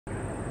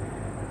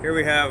Here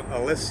we have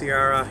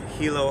a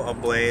Hilo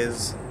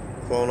Ablaze,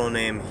 clonal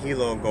name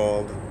Hilo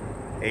Gold,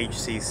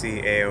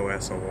 HCC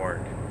AOS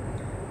award.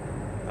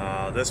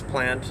 This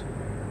plant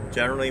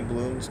generally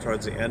blooms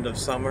towards the end of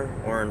summer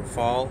or in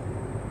fall,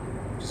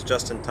 which is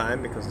just in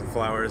time because the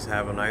flowers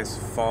have a nice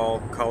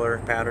fall color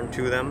pattern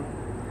to them.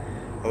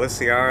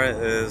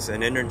 Alcra is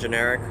an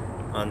intergeneric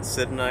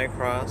Oncidium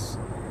cross,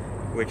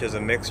 which is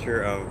a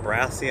mixture of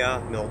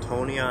Brassia,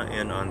 Miltonia,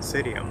 and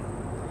Oncidium,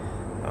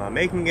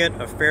 making it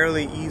a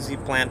fairly easy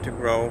plant to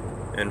grow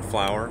and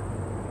flower.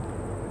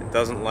 It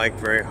doesn't like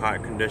very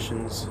hot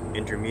conditions.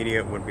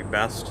 Intermediate would be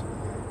best.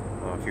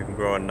 If you can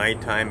grow at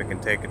nighttime, it can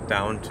take it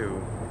down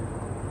to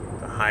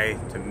the high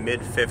to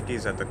mid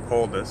 50s at the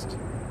coldest.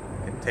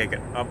 It can take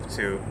it up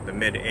to the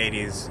mid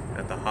 80s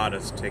at the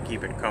hottest to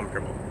keep it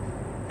comfortable.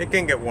 It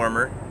can get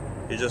warmer.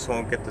 You just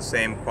won't get the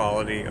same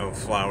quality of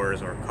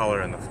flowers or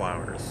color in the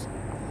flowers.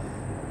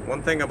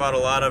 One thing about a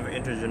lot of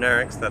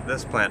intergenerics that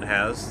this plant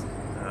has,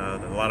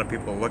 that a lot of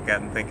people look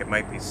at and think it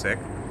might be sick,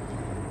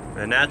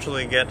 they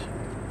naturally get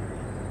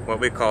what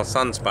we call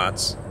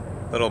sunspots,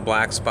 little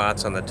black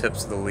spots on the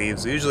tips of the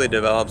leaves. It usually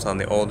develops on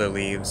the older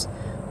leaves.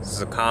 This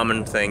is a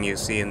common thing you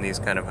see in these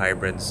kind of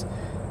hybrids.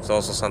 It's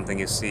also something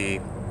you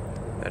see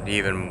at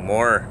even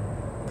more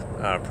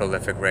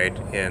prolific rate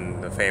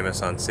in the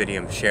famous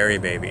Oncidium Sherry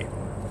Baby.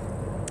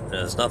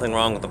 There's nothing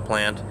wrong with the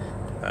plant.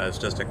 It's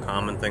just a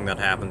common thing that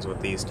happens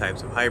with these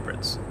types of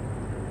hybrids.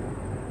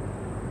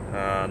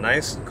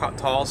 Nice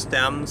tall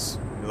stems.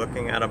 You're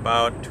looking at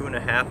about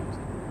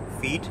 2.5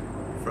 feet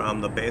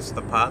from the base of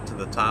the pot to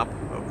the top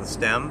of the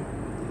stem,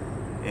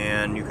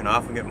 and you can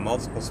often get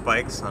multiple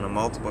spikes on a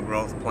multiple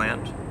growth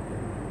plant.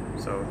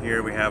 So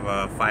here we have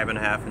a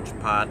 5.5 inch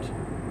pot,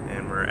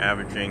 and we're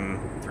averaging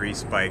 3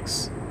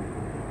 spikes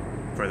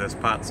for this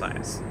pot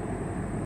size.